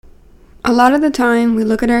A lot of the time, we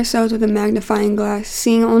look at ourselves with a magnifying glass,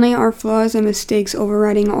 seeing only our flaws and mistakes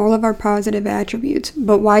overriding all of our positive attributes.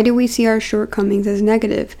 But why do we see our shortcomings as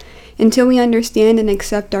negative? Until we understand and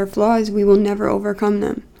accept our flaws, we will never overcome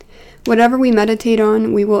them. Whatever we meditate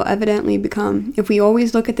on, we will evidently become. If we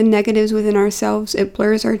always look at the negatives within ourselves, it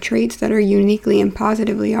blurs our traits that are uniquely and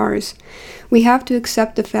positively ours. We have to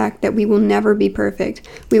accept the fact that we will never be perfect.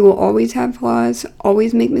 We will always have flaws,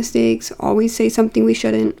 always make mistakes, always say something we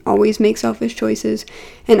shouldn't, always make selfish choices,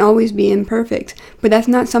 and always be imperfect. But that's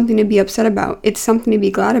not something to be upset about. It's something to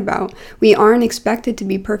be glad about. We aren't expected to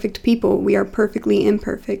be perfect people. We are perfectly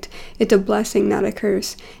imperfect. It's a blessing, not a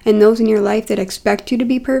curse. And those in your life that expect you to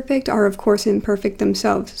be perfect are of course imperfect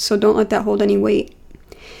themselves, so don't let that hold any weight.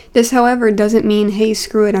 This, however, doesn't mean, hey,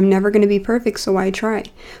 screw it, I'm never going to be perfect, so why try?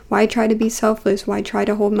 Why try to be selfless? Why try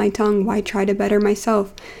to hold my tongue? Why try to better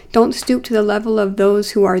myself? Don't stoop to the level of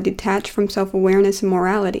those who are detached from self-awareness and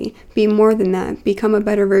morality. Be more than that. Become a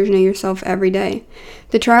better version of yourself every day.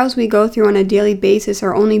 The trials we go through on a daily basis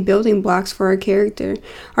are only building blocks for our character.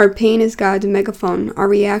 Our pain is God's megaphone. Our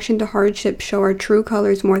reaction to hardships show our true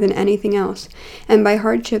colors more than anything else. And by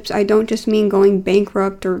hardships, I don't just mean going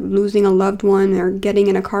bankrupt or losing a loved one or getting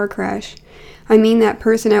in a car crash. I mean that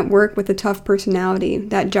person at work with a tough personality,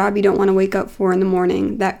 that job you don't want to wake up for in the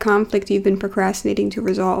morning, that conflict you've been procrastinating to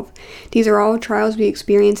resolve. These are all trials we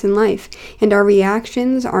experience in life, and our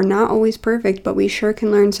reactions are not always perfect, but we sure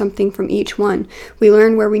can learn something from each one. We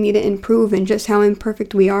learn where we need to improve and just how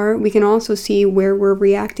imperfect we are. We can also see where we're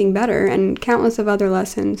reacting better and countless of other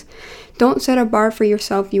lessons. Don't set a bar for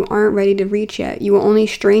yourself you aren't ready to reach yet. You will only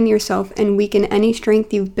strain yourself and weaken any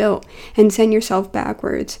strength you've built and send yourself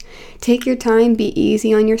backwards. Take your time, be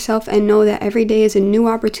easy on yourself, and know that every day is a new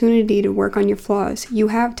opportunity to work on your flaws. You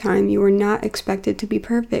have time. You are not expected to be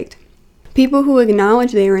perfect. People who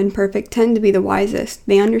acknowledge they are imperfect tend to be the wisest.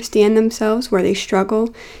 They understand themselves where they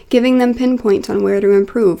struggle, giving them pinpoints on where to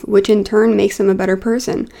improve, which in turn makes them a better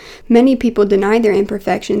person. Many people deny their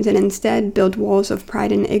imperfections and instead build walls of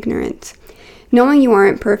pride and ignorance. Knowing you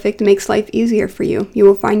aren't perfect makes life easier for you. You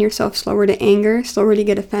will find yourself slower to anger, slower to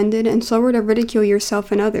get offended, and slower to ridicule yourself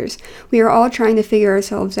and others. We are all trying to figure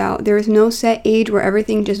ourselves out. There is no set age where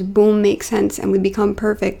everything just boom makes sense and we become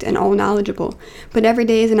perfect and all knowledgeable. But every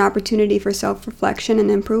day is an opportunity for self-reflection and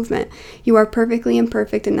improvement. You are perfectly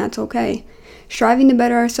imperfect, and that's okay. Striving to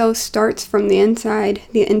better ourselves starts from the inside,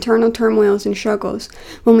 the internal turmoils and struggles.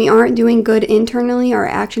 When we aren't doing good internally, our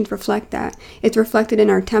actions reflect that. It's reflected in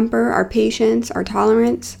our temper, our patience, our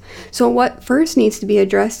tolerance. So what first needs to be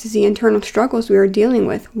addressed is the internal struggles we are dealing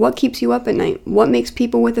with. What keeps you up at night? What makes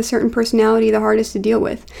people with a certain personality the hardest to deal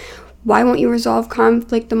with? Why won't you resolve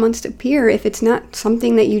conflict amongst a peer if it's not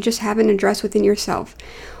something that you just haven't addressed within yourself?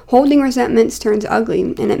 Holding resentments turns ugly,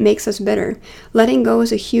 and it makes us bitter. Letting go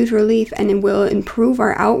is a huge relief, and it will improve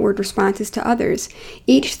our outward responses to others.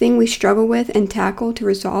 Each thing we struggle with and tackle to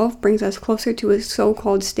resolve brings us closer to a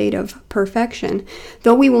so-called state of perfection.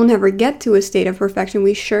 Though we will never get to a state of perfection,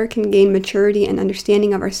 we sure can gain maturity and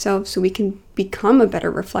understanding of ourselves so we can become a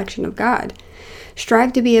better reflection of God.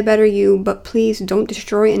 Strive to be a better you, but please don't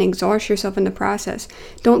destroy and exhaust yourself in the process.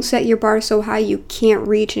 Don't set your bar so high you can't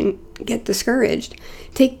reach and get discouraged.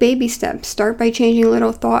 Take baby steps. Start by changing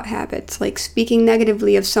little thought habits, like speaking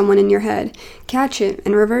negatively of someone in your head. Catch it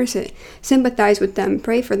and reverse it. Sympathize with them.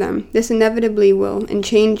 Pray for them. This inevitably will and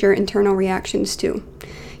change your internal reactions too.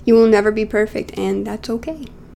 You will never be perfect, and that's okay.